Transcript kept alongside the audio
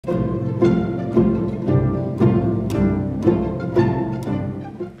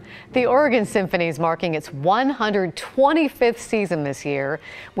The Oregon Symphony is marking its 125th season this year,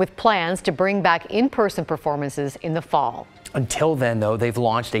 with plans to bring back in-person performances in the fall. Until then, though, they've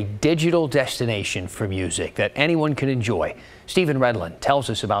launched a digital destination for music that anyone can enjoy. Steven Redlin tells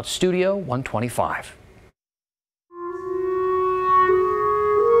us about Studio 125.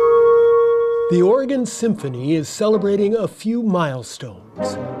 The Oregon Symphony is celebrating a few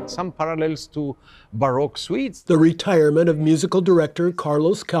milestones. Some parallels to Baroque suites. The retirement of musical director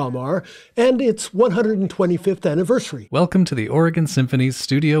Carlos Kalmar and its 125th anniversary. Welcome to the Oregon Symphony's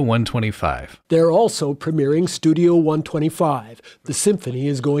Studio 125. They're also premiering Studio 125. The symphony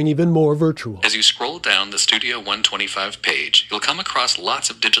is going even more virtual. As you scroll down the Studio 125 page, you'll come across lots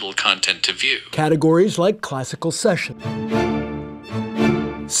of digital content to view. Categories like classical session,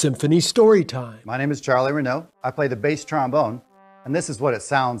 symphony story time. My name is Charlie Renaud. I play the bass trombone, and this is what it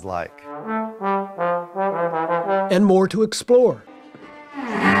sounds like. And more to explore.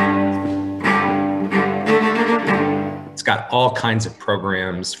 It's got all kinds of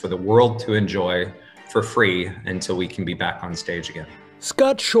programs for the world to enjoy for free until we can be back on stage again.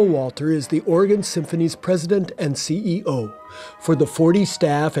 Scott Showalter is the Oregon Symphony's president and CEO. For the 40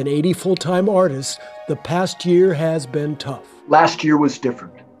 staff and 80 full-time artists, the past year has been tough. Last year was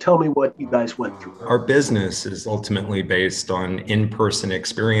different. Tell me what you guys went through. Our business is ultimately based on in-person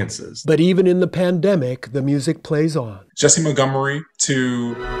experiences. But even in the pandemic, the music plays on. Jesse Montgomery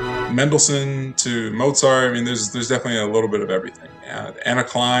to Mendelssohn to Mozart. I mean, there's definitely a little bit of everything. Anna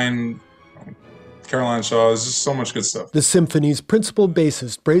Klein, Caroline Shaw, there's just so much good stuff. The symphony's principal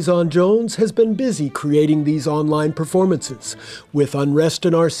bassist, Braizahn Jones, has been busy creating these online performances. With unrest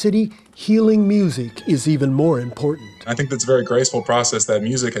in our city, healing music is even more important. I think that's a very graceful process that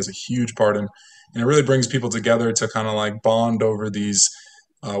music has a huge part in, and it really brings people together to kind of like bond over these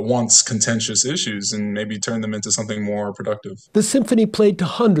once contentious issues and maybe turn them into something more productive. The symphony played to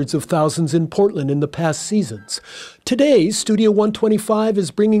hundreds of thousands in Portland in the past seasons. Today, Studio 125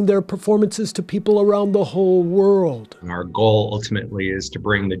 is bringing their performances to people around the whole world. Our goal ultimately is to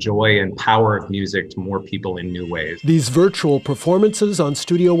bring the joy and power of music to more people in new ways. These virtual performances on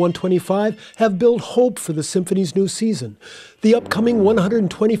Studio 125 have built hope for the symphony's new season. The upcoming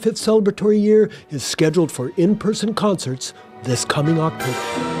 125th celebratory year is scheduled for in-person concerts this coming October.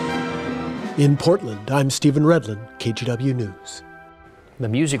 In Portland, I'm Steven Redlin, KGW News. The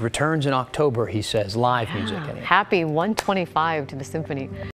music returns in October, he says, live music. Happy 125 to the symphony.